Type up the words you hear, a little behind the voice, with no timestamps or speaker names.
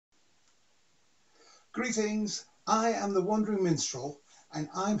Greetings, I am the Wandering Minstrel and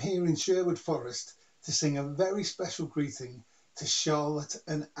I'm here in Sherwood Forest to sing a very special greeting to Charlotte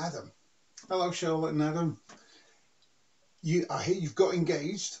and Adam. Hello Charlotte and Adam. I hear you've got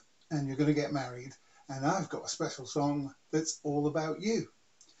engaged and you're going to get married, and I've got a special song that's all about you.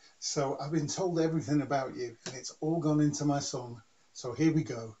 So I've been told everything about you and it's all gone into my song. So here we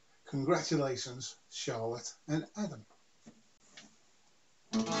go. Congratulations, Charlotte and Adam.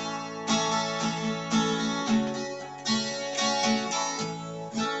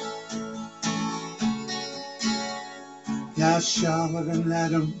 Now Charlotte and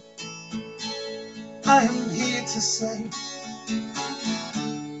Adam, I am here to say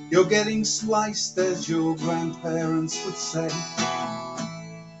you're getting spliced, as your grandparents would say.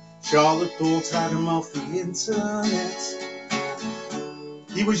 Charlotte bought Adam off the internet.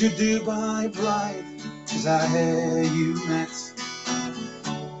 He was your Dubai bride, 'cause I hear you met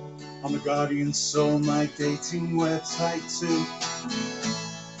on the Guardian sold my dating website too.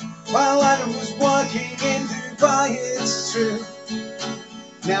 While Adam was working in Dubai, it's true.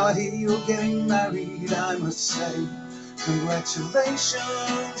 Now I hear you're getting married, I must say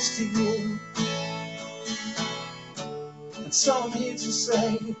congratulations to you. And so I'm here to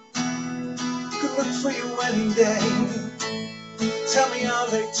say good luck for your wedding day. Tell me, are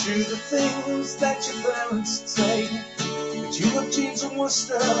they true, the things that your parents say? That you love jeans and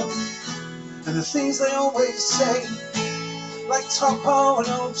Worcester, and the things they always say, like Topo and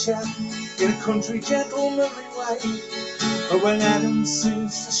old chap in a country gentlemanly way. But when Adam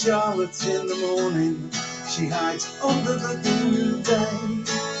sings to Charlotte in the morning, she hides under the duvet.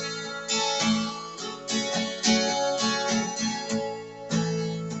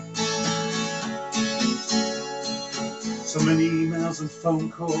 So many emails and phone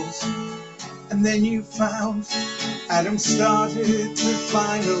calls, and then you found Adam started to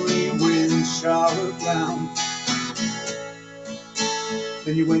finally win Charlotte round.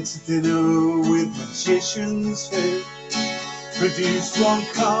 Then you went to dinner with magicians who produced one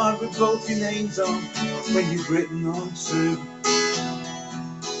card with both your names on when you'd written on two.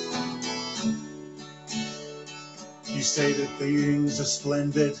 You say that the earrings are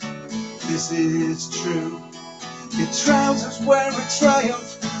splendid, this is true. Your trousers were a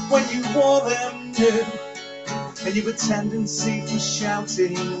triumph when you wore them new, and you have a tendency for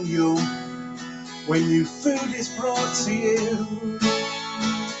shouting you when new food is brought to you.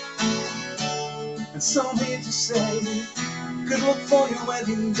 And so I'm here to say good luck for your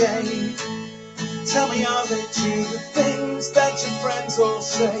wedding day. Tell me, are they true, the things that your friends all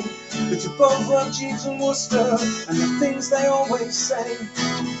say? That you both love jeans and Worcester, and the things they always say,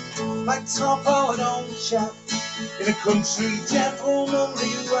 like Topo and old chap in a country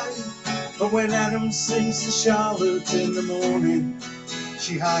gentlemanly way. But when Adam sings to Charlotte in the morning,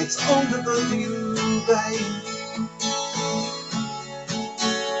 she hides under the duvet.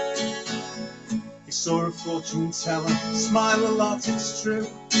 You saw a fortune teller smile a lot, it's true,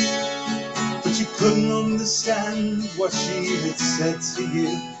 but you couldn't understand what she had said to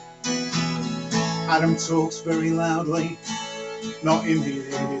you. Adam talks very loudly, not in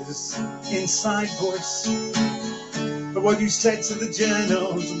his inside voice, but what you said to the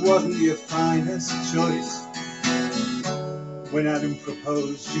journals wasn't your finest choice. When Adam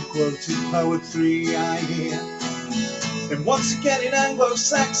proposed, you quoted poetry, I hear. Then once again in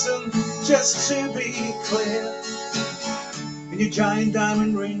Anglo-Saxon, just to be clear, and your giant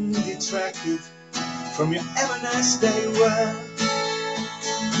diamond ring detracted from your M&S day wear.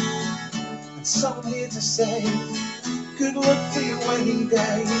 And so I'm here to say good luck for your wedding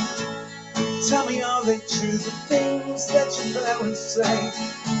day. Tell me, are they true, the things that your parents say?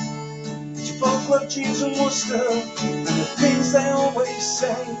 That you both love jeans and Worcester, and the things they always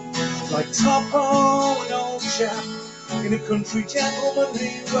say, like Topo and old chap in a country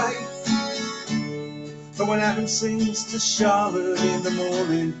gentlemanly way. But when Adam sings to Charlotte in the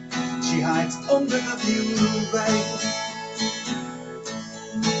morning, she hides under the duvet.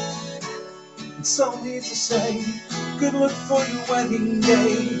 And so I'm here to say good luck for your wedding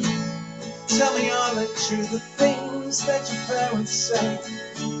day. Tell me, are they true, the things that your parents say?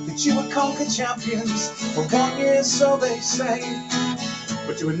 That you were conquer champions for 1 year, so they say,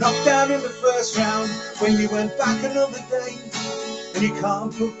 but you were knocked out in the first round when you went back another day. And you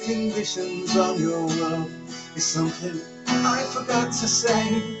can't put conditions on your love, it's something I forgot to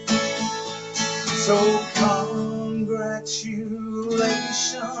say. So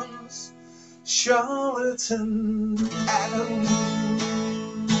congratulations, Charlotte and Adam.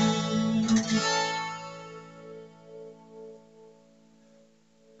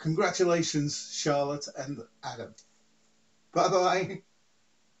 Congratulations, Charlotte and Adam. Bye-bye.